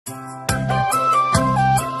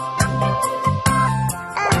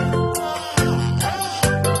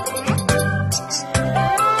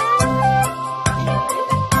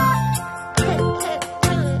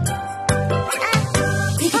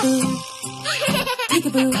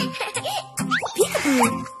Peekaboo. Peekaboo.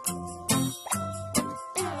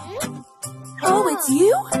 Oh, it's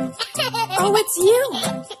you? Oh, it's you.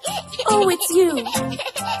 Oh, it's you.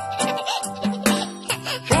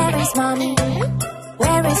 Where is Mommy?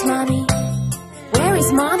 Where is Mommy? Where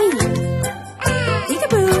is Mommy?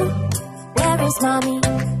 Peekaboo. Where is Mommy?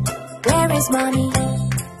 Where is Mommy?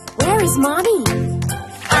 Where is Mommy?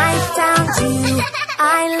 I found you.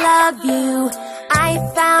 I love you. I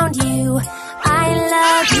found you. I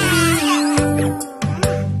love you.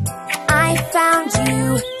 I found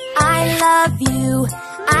you. I love you.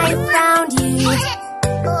 I found you.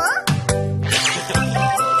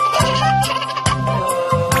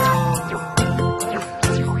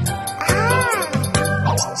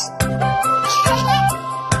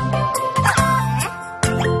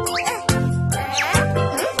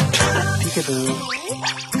 Peekaboo.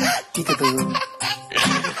 Peekaboo.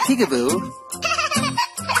 Peekaboo.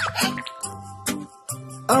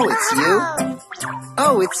 Oh, it's you.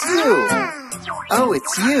 Oh, it's you. Oh,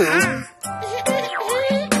 it's you.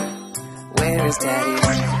 Where is Daddy?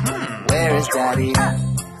 Where is Daddy?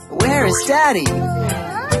 Where is Daddy?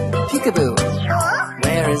 Peekaboo.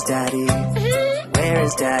 Where is Daddy? Where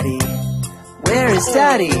is Daddy? Where is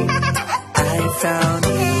Daddy? I found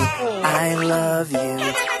you. I love you.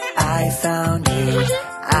 I found you.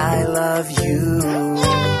 I love you.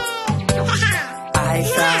 I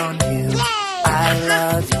found you. I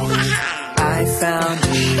love you. I found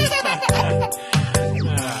you.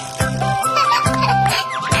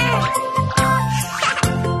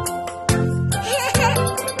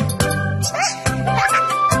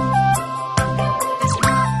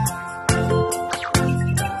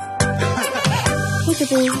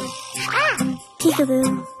 Peekaboo. Peekaboo.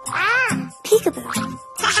 Peekaboo.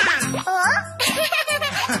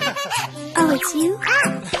 Oh, it's you?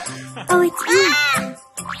 Oh, it's you.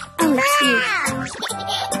 Oh, it's you.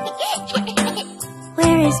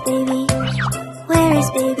 Where is baby? Where is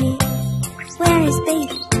baby? Where is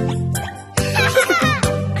baby?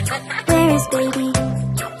 Where is baby?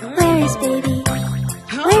 Where is baby?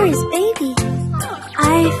 Where is baby?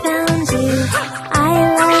 I found you. I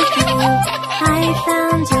love you. I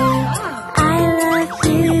found you. I love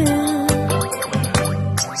you.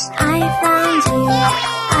 I found you.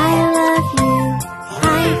 I love you.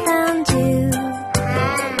 I found you.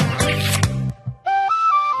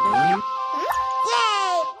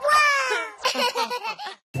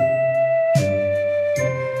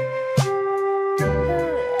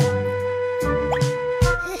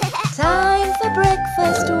 Time for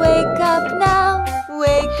breakfast, wake up now,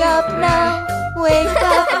 wake up now, wake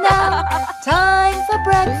up now. Time for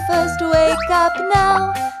breakfast, wake up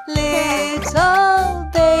now, little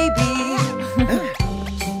baby.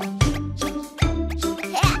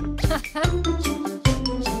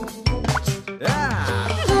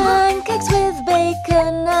 Pancakes with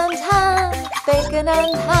bacon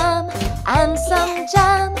and ham, and some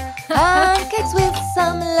jam. Pancakes with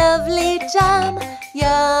some lovely jam,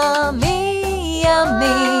 yummy,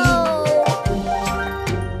 yummy.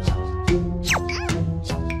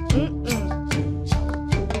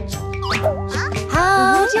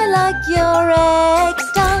 How'd you like your eggs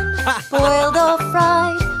done? Boiled or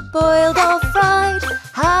fried, boiled or fried?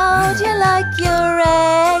 How'd you like your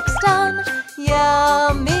eggs done?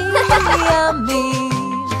 Yummy, yummy.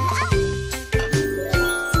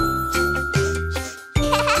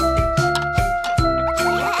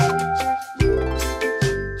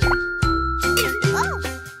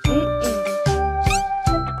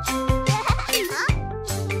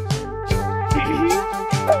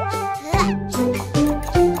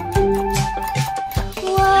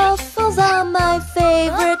 Waffles are my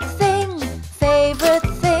favorite thing, favorite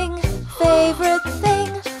thing, favorite thing.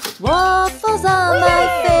 Waffles are my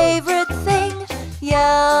favorite thing,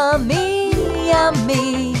 yummy,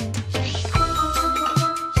 yummy.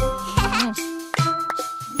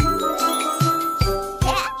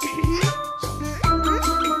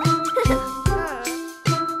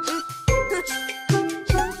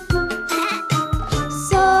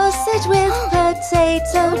 Sausage with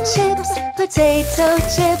potato chips, potato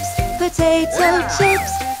chips, potato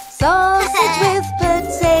chips. Sausage with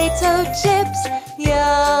potato chips,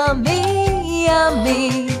 yummy,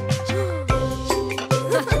 yummy.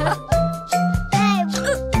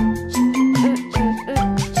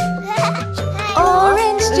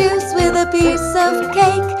 Orange juice with a piece of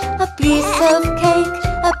cake, a piece of cake,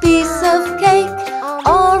 a piece of cake.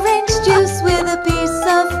 Orange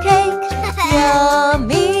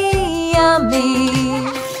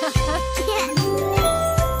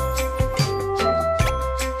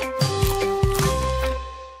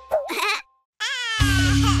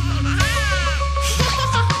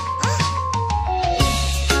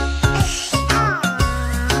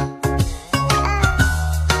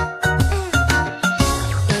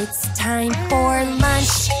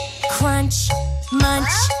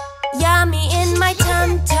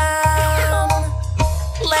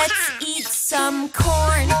some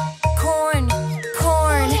corn, corn,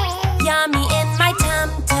 corn. Yummy in my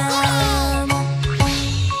tum-tum.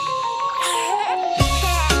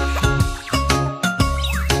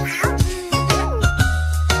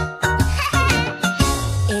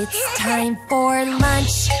 It's time for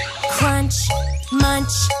lunch, crunch,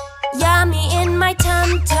 munch. Yummy in my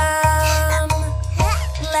tum-tum.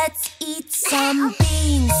 Let's eat some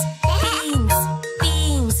beans, beans,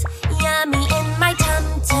 beans. Yummy in my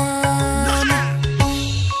tum-tum.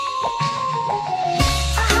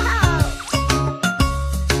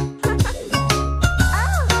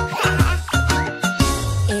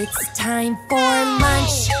 It's time for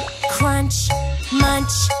lunch, crunch,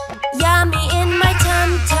 munch. Yummy in my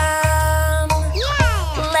tum-tum.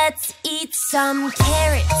 Let's eat some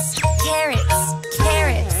carrots, carrots,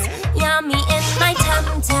 carrots. Yummy in my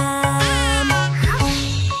tum-tum.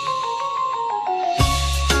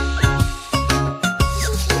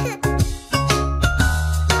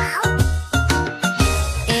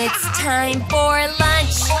 It's time for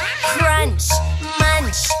lunch, crunch,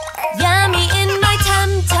 munch. Yummy in my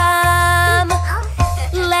tum-tum.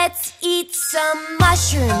 Let's eat some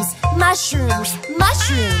mushrooms, mushrooms,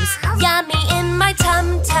 mushrooms. Yummy in my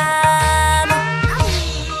tum-tum.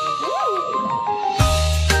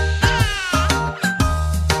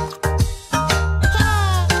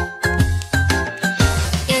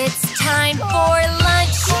 It's time for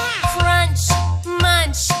lunch, crunch,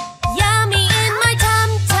 munch. Yummy in my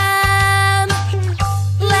tum-tum.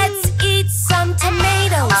 Let's eat some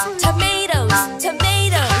tomatoes, tomatoes,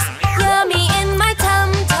 tomatoes. Yummy in my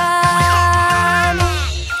tum-tum.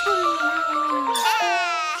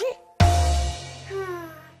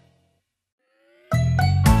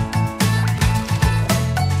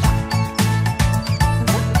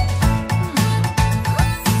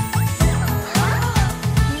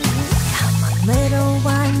 Come on, little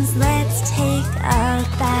ones, let's take a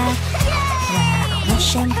bath. Grab the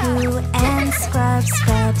shampoo and scrub,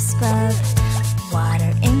 scrub, scrub.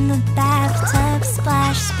 Water in the bathtub,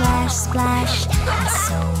 splash, splash, splash. And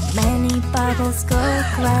so many bubbles go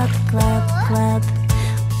glub, glub, glub.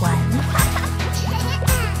 1,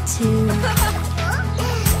 2,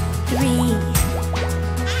 3,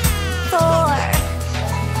 4.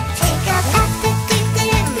 Take a bath, take a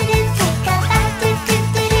bath, take a bath, take a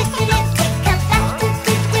bath, take a bath.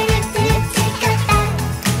 Take a bath, take a bath.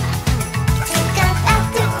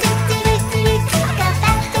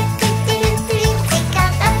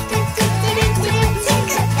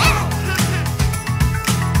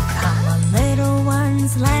 Come on, little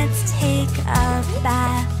ones, let's take a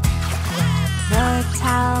bath. Grab the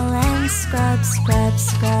towel and scrub, scrub,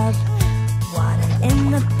 scrub. Water in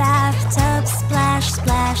the bathtub, splash,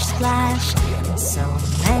 splash, splash. And so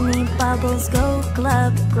many bubbles go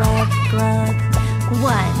glub, glub, glub.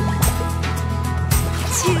 1,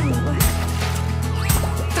 2,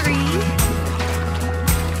 3,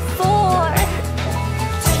 4.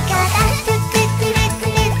 Take a bath, take a bath,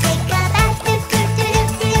 take a bath, take a bath.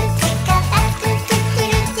 Take a bath, take a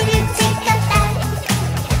bath, take a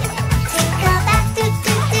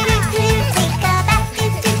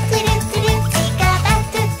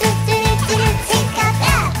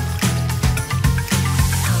bath.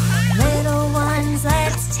 Come on, little ones,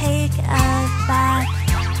 let's take a bath.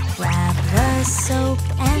 Grab the soap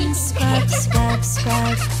and scrub, scrub,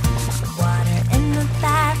 scrub. Water in the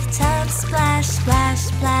bathtub, splash, splash,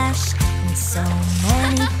 splash. And so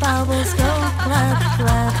many bubbles go glub,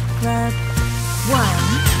 glub, glub. 1,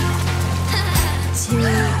 2,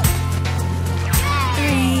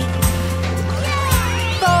 3,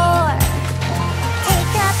 4.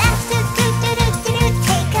 Take a bath, take a bath, take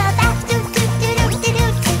a bath, take a bath. Take a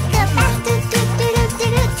bath, take a bath, take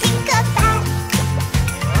a bath.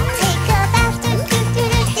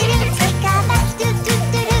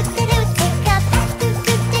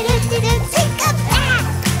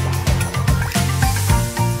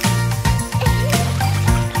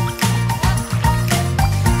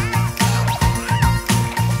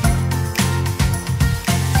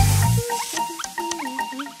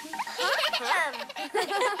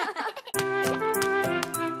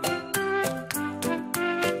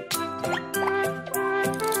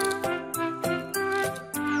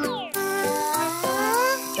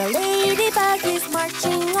 The ladybug is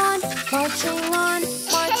marching on, marching on,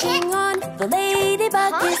 marching on. The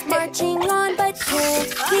ladybug is marching on, but can't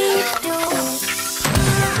keep going.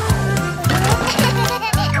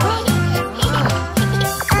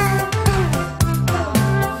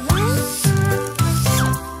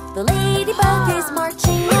 The ladybug is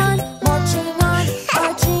marching on, marching on,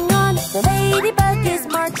 marching on. The ladybug is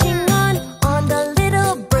marching on the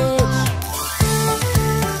little bridge.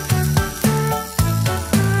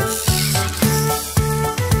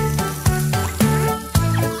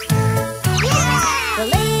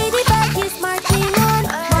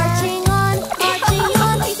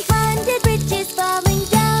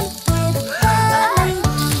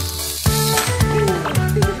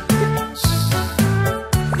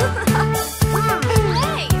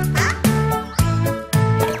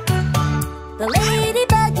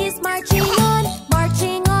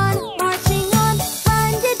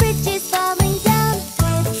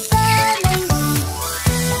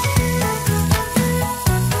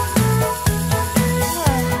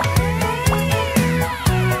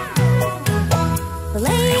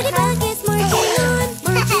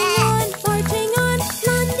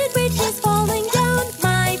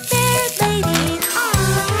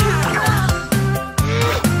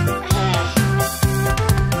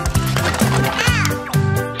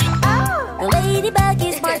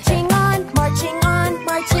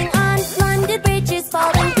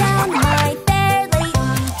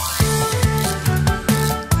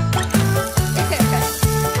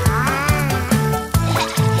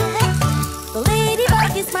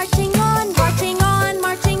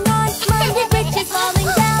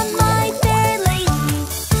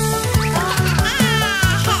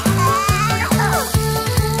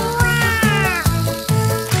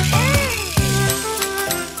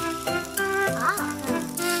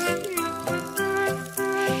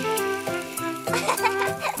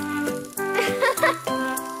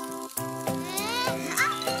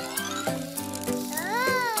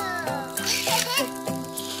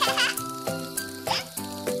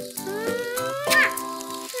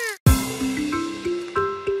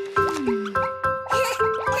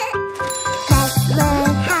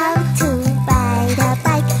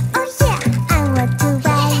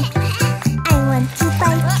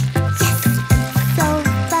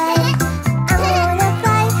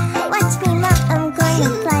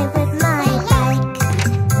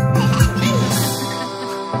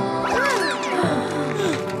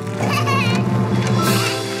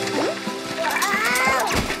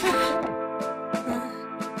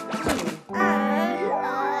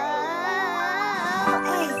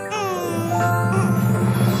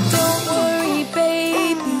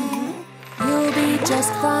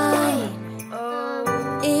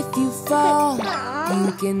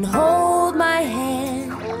 can hold my hand.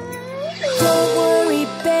 Don't worry,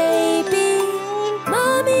 baby,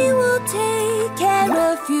 Mommy will take care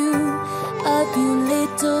of you.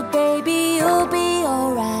 Little baby, you'll be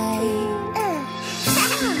alright.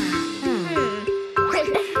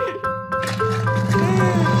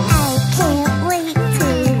 I can't wait to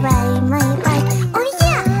ride my bike. Oh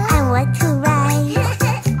yeah, I want to ride.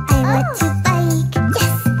 I want to bike.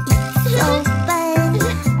 Yes, it's so fun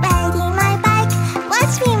riding my bike.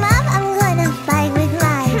 Watch me, Mom, I'm gonna fly with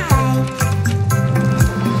my bike.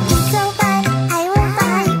 It's so fun, I will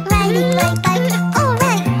fly riding my bike.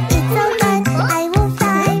 Alright, it's so fun, I will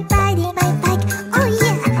fly riding my bike. Oh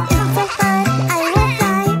yeah, it's so fun, I will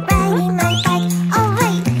fly riding my bike.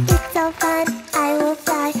 Alright, it's so fun, I will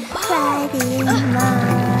fly riding my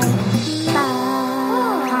bike.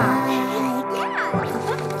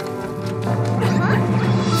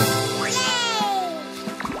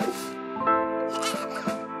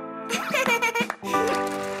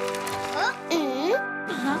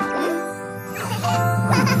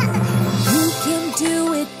 You can do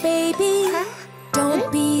it, baby. Don't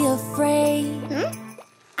be afraid.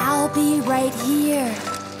 I'll be right here,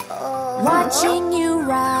 watching you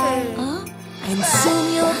ride. And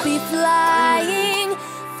soon you'll be flying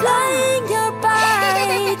your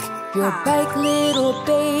bike. Your bike, little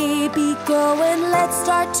baby, go and let's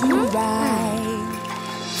start to ride.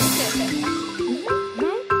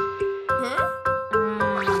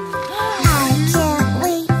 I can't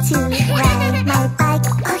wait to ride my bike.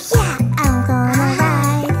 Oh yeah, I'm gonna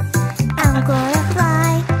ride. I'm gonna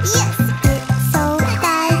fly. Yes, it's so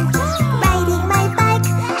fun riding my bike.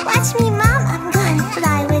 Watch me, Mom, I'm gonna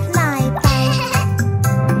fly with my bike.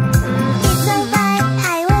 It's so fun,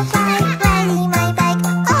 I will fly riding my bike.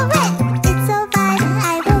 Alright, it's so fun,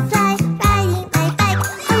 I will fly riding my bike.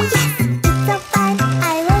 Oh yes, it's so fun,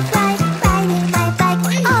 I will fly riding my bike.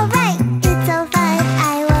 Alright, it's so fun,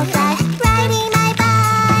 I will fly riding my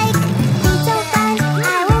bike. It's so fun,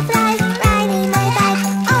 I will fly riding my bike.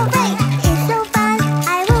 Alright, it's so fun,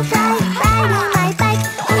 I will fly riding my bike.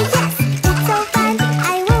 Oh yes, it's so fun,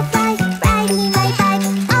 I will fly riding my bike.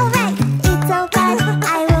 Alright, it's so fun,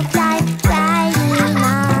 I will fly riding my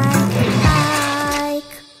bike.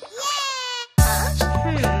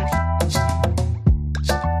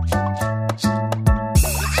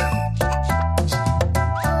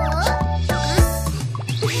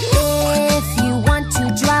 If you want to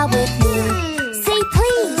draw with me, say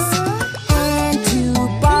please. And to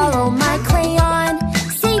borrow my crayon,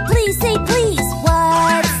 say please, say please.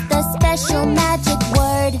 What's the special magic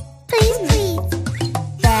word? Please, please.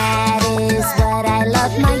 That is what I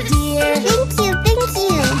love, my dear. Thank you, thank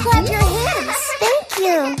you. Clap your hands. Thank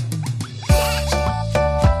you.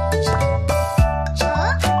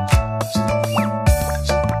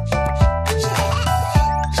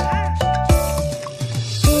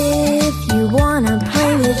 If you wanna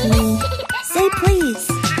play with me, say please.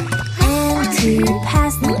 And to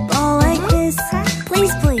pass the ball like this,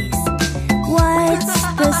 please, please. What's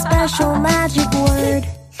the special magic word?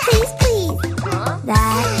 Please, please.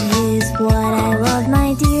 That is what I love,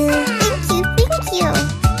 my dear. Thank you, thank you.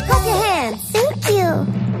 Clap your hands. Thank you.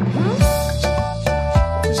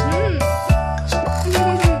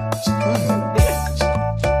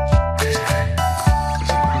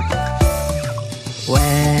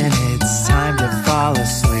 When it's time to fall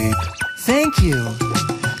asleep, thank you.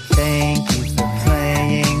 Thank you for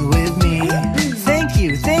playing with me. Thank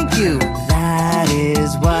you, thank you. That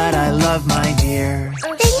is what I love, my dear.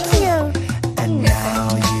 Thank you. And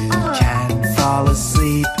now you can fall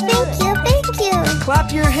asleep. Thank you, thank you.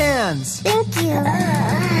 Clap your hands. Thank you.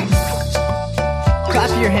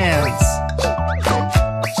 Clap your hands.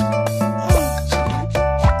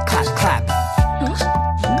 Clap, clap.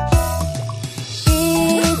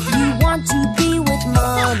 If you want to be with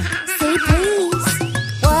Mom, say please.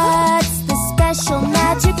 What's the special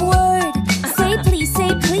magic word? Say please,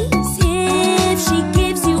 say please. If she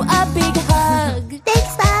gives you a big hug,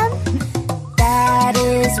 Thanks, Mom. that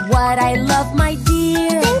is what I love, my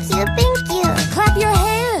dear. Thank you, thank you. Clap your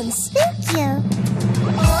hands. Thank you.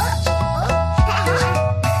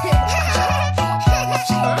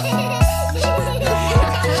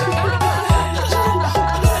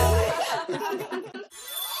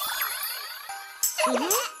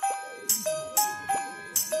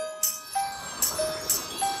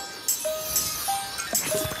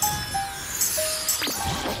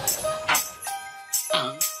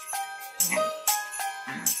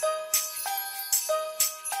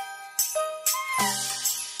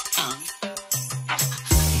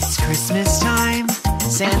 It's Christmas time.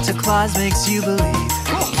 Santa Claus makes you believe.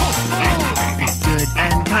 Good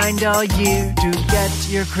and kind behind all year to get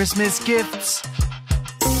your Christmas gifts.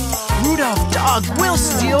 Rudolph Dog will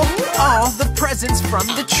steal all the presents from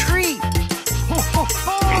the tree.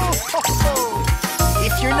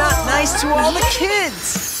 If you're not nice to all the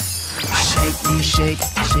kids. Shaky, shake,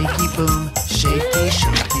 shaky, boom. Shaky,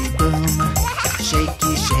 shaky, boom.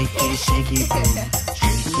 Shaky, shaky, shaky, boom.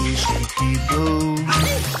 Shaky, shaky, boom.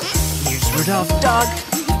 Here's Rudolph Dog,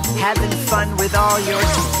 having fun with all your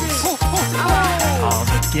toys. All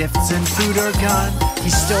the gifts and food are gone. He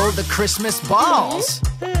stole the Christmas balls.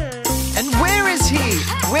 And where is he?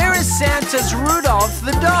 Where is Santa's Rudolph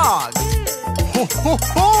the dog? Ho, ho,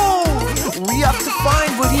 ho! We have to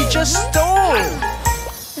find what he just stole.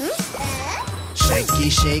 Shaky,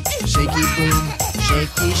 shake, shaky, boom.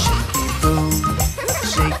 Shaky, shaky, boom.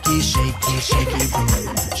 Shaky, shaky, shaky,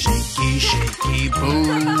 boom. Shaky, shaky,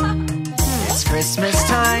 boom. It's Christmas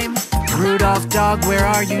time. Rudolph Dog, where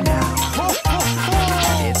are you now?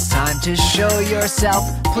 It's time to show yourself.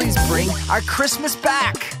 Please bring our Christmas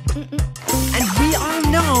back. And we all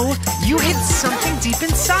know you hid something deep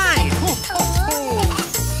inside.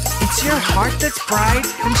 It's your heart that's bright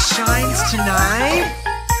and shines tonight.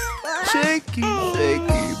 Shaky,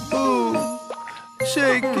 shaky, boom.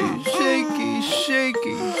 Shaky, shaky,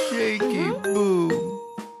 shaky, shaky, boom.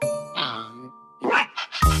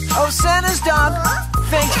 Oh, Santa's dog,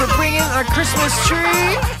 thanks for bringing our Christmas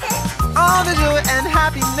tree. All the joy and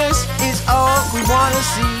happiness is all we want to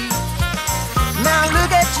see. Now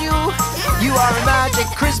look at you, you are a magic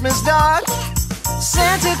Christmas dog.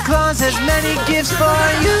 Santa Claus has many gifts for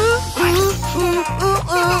you. Ooh, ooh, ooh,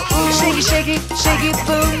 ooh, ooh. Shaky, shaky, shaky,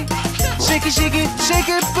 boom. Shaky, shaky,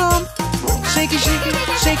 shaky, boom. Shaky, shaky,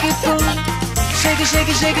 shaky, boom. Shaky,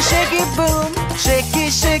 shaky, shaky, shaky, boom.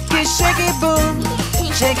 Shaky, shaky, shaky, boom.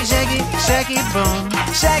 Shaky, shaky, shaky, boom.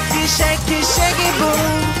 Shaky, shaky, shaky,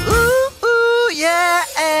 boom. Ooh, ooh, yeah.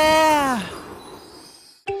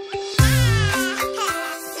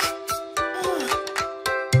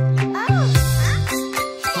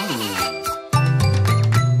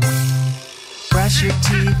 Brush your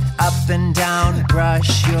teeth up and down,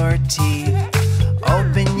 brush your teeth.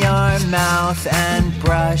 Open your mouth and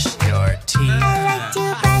brush your teeth. I like to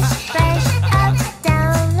brush, brush, up,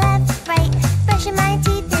 down, left, right. Brushing my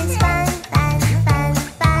teeth is fun, fun, fun,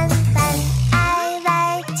 fun, fun. I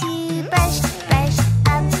like to brush, brush,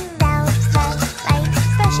 up, down, left, right.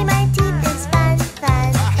 Brushing my teeth is fun, fun,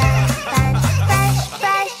 fun, fun. Brush,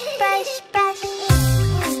 brush, brush, brush.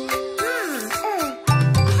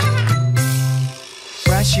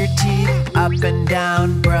 Brush your teeth up and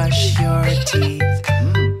down, brush your teeth.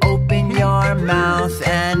 Open your mouth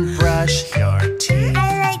and brush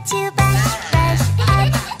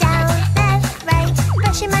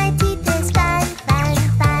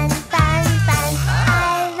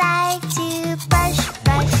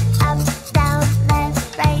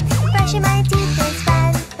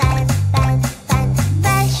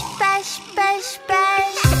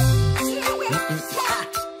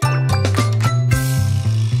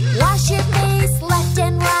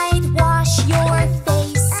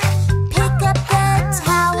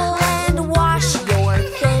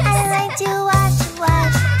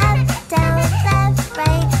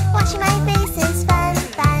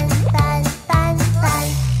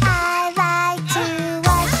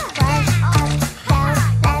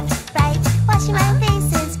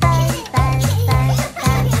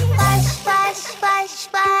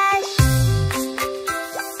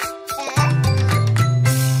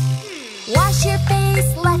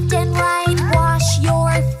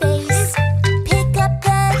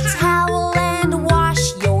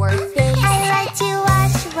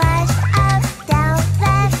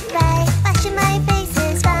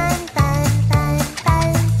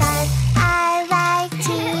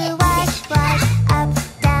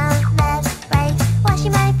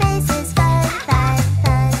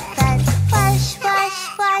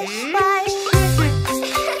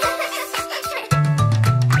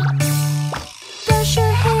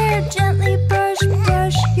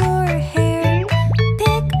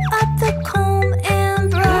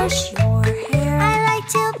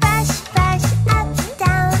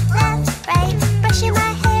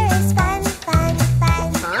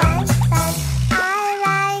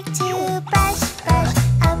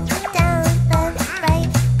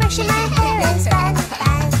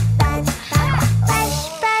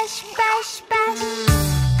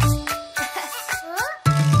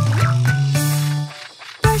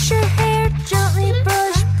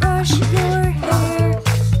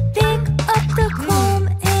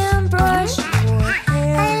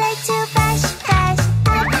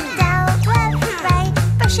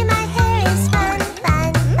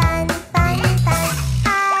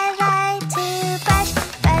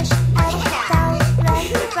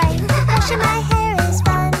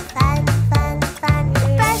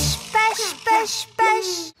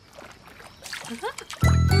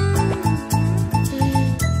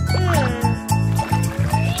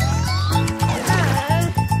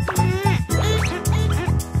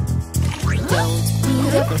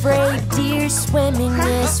swimming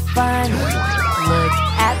is fun. Look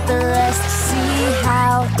at the rest, see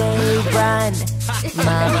how they run.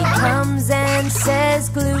 Mommy comes and says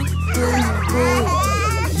glue, glue, glue.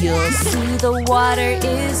 You'll see the water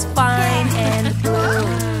is fine and blue.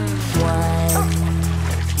 1,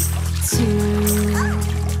 2,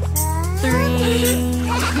 3,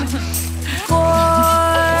 4.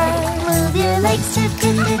 Move your legs to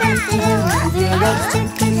do-do-do-do-do. Move your legs to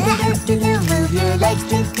do-do-do-do-do. Move your legs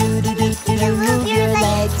to do-do-do-do-do. Move your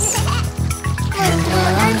legs. Move your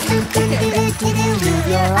arms to do-do-do-do-do. Move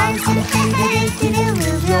your arms to do-do-do-do-do.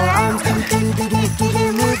 Move your arms to do-do-do-do-do.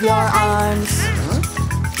 Move your arms.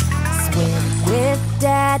 Swim with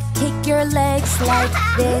Dad, kick your legs like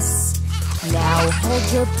this. Now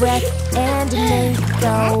hold your breath and make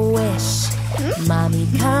a wish. Mommy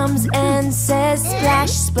comes and says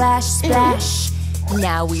splash, splash, splash.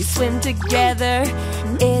 Now we swim together,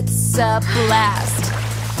 it's a blast.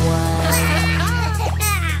 1,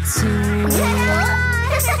 2,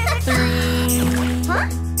 3,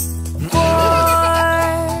 4.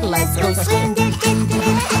 Let's go swim, do-do-do-do-do.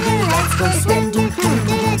 Let's go swim,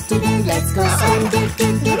 do-do-do-do-do. Let's go swim,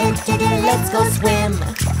 do-do-do-do-do. Let's go swim.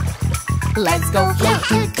 Let's go float,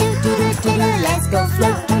 do-do-do-do-do. Let's go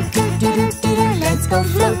float, do-do-do-do-do. Let's go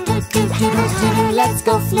float, do-do-do-do-do. Let's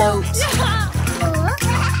go float.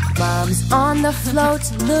 Mom's on the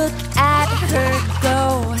float, look at her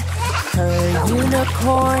go. Her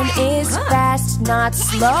unicorn is fast, not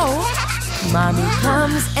slow. Mommy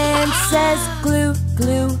comes and says glue,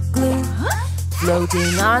 glue, glue.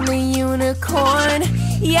 Floating on the unicorn,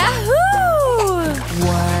 yahoo!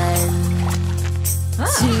 1,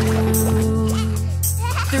 2,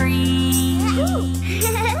 3,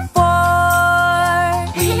 4.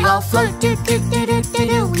 We all float,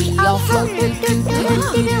 do-do-do-do-do. We all float, do-do-do-do-do.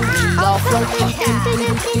 We all float,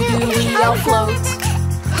 do-do-do-do-do. We all float.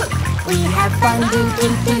 We have fun,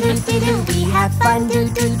 do-do-do-do-do. We have fun,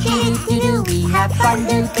 do-do-do-do-do. We have fun,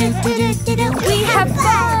 do-do-do-do-do. We have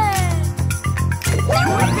fun!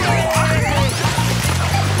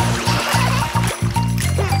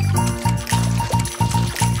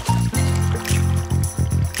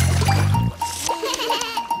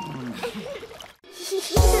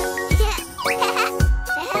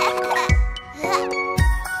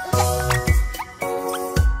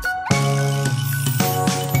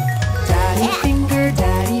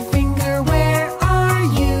 Daddy finger, where are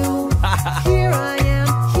you? Here I am,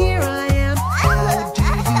 how do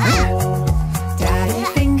you know? Daddy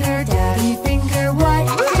finger, what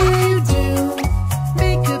do you do?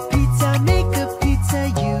 Make a pizza,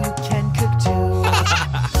 you can cook too.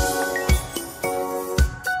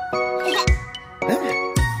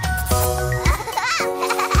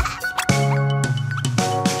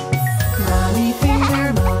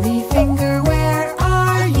 Mommy finger, where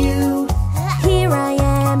are you? Here I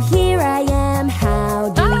am, how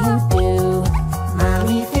do you do?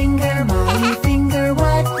 Mommy finger,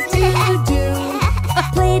 what do you do?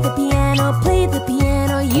 Play the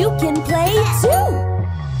piano, you can play too!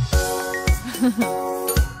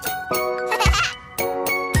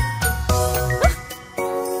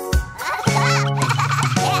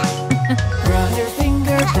 Brother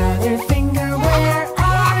finger, where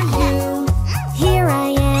are you? Here I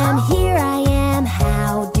am,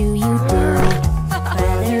 how do you do?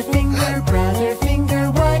 Brother finger,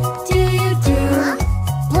 what do you do?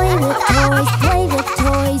 Play with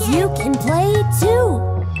toys, you can play too!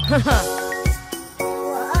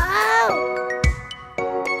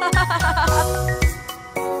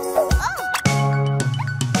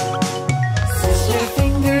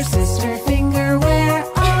 Sister finger, where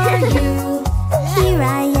are you? Here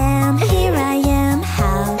I am,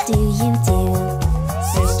 how do you do?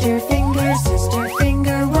 Sister finger,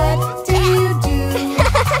 what do you do?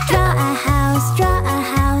 Draw a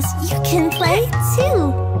house, you can play too.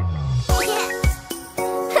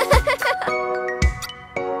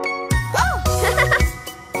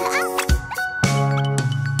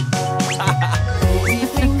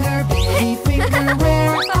 Baby finger,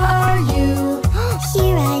 where are you?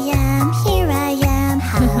 Here I am,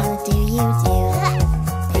 how do you do?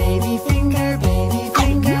 Baby finger,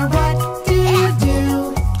 what do you do?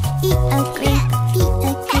 Eat a grape, you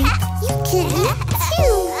can eat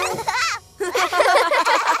too.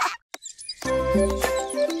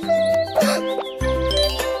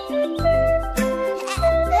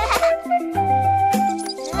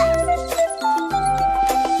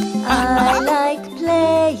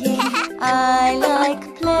 I like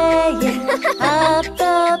playing at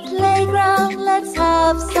the playground. Let's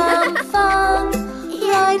have some fun.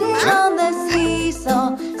 Riding on the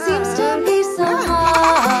seesaw seems to be so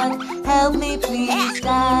hard. Help me please,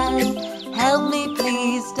 Dad.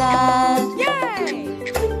 Dad.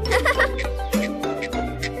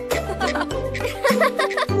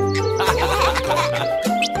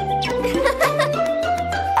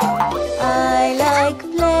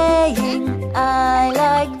 I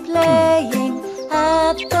like playing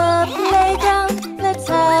at the playground. Let's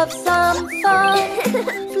have some fun.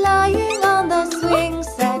 Flying on the swing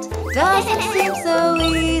set doesn't seem so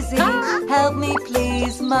easy. Help me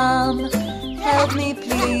please, Mom. Help me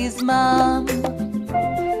please, Mom.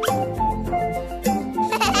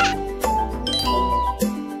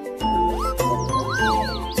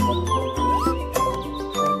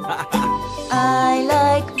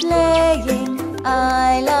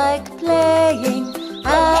 I like playing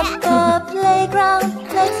at the playground.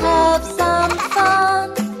 Let's have some fun.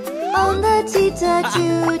 On the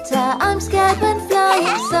teeter-tooter, I'm scared when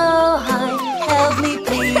flying so high. Help me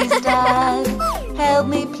please, Dad. Help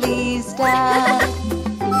me please, Dad.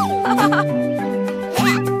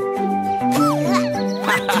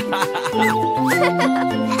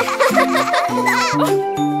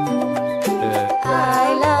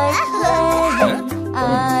 I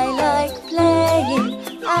like playing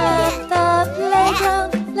at the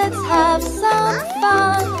playground. Let's have some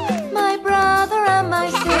fun. My brother and my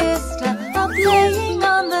sister are playing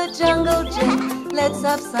on the jungle gym. Let's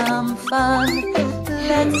have some fun.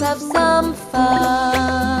 Let's have some fun.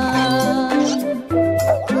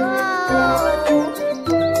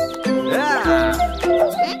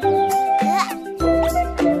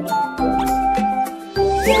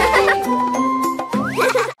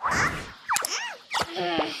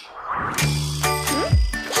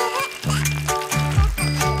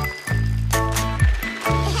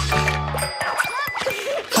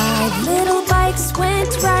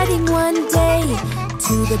 Riding one day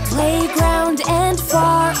to the playground and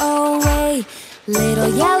far away. Little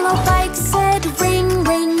yellow bike said ring,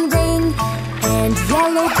 ring, ring, and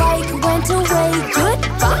yellow bike went away.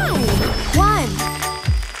 Goodbye.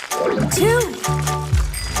 1, 2,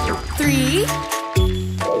 3,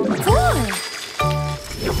 4.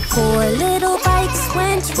 4 little bikes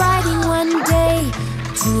went riding one day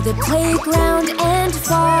to the playground and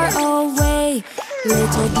far away.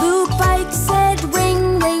 Little blue bike said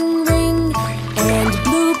ring, ring, ring, and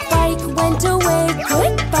blue bike went away.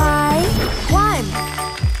 Goodbye. 1,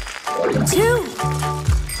 2,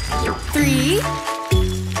 3.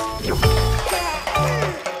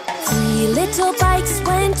 3 little bikes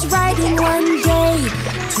went riding one day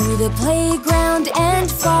to the playground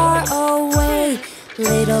and far away.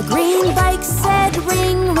 Little green bike said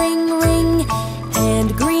ring, ring, ring,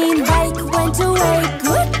 and green bike went away.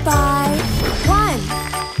 Goodbye.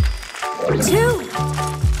 1, 2.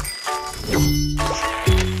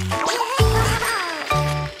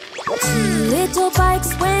 2 little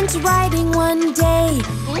bikes went riding one day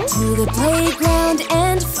to the playground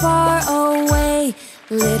and far away.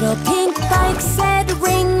 Little pink bike said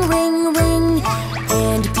ring, ring, ring,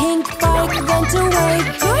 and pink bike went away.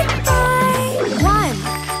 Goodbye.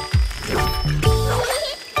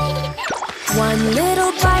 1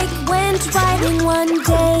 little bike went riding one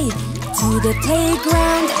day to the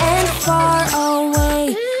playground and far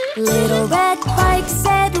away. Little red bike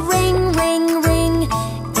said ring, ring, ring,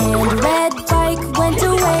 and red bike went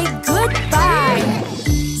away. Goodbye.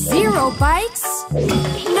 0 bikes?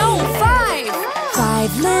 No, 5.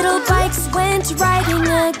 5 little bikes went riding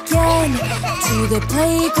again to the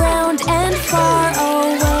playground and far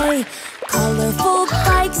away. Colorful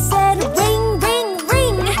bike said ring, ring,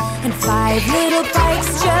 ring, and 5 little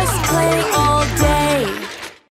bikes just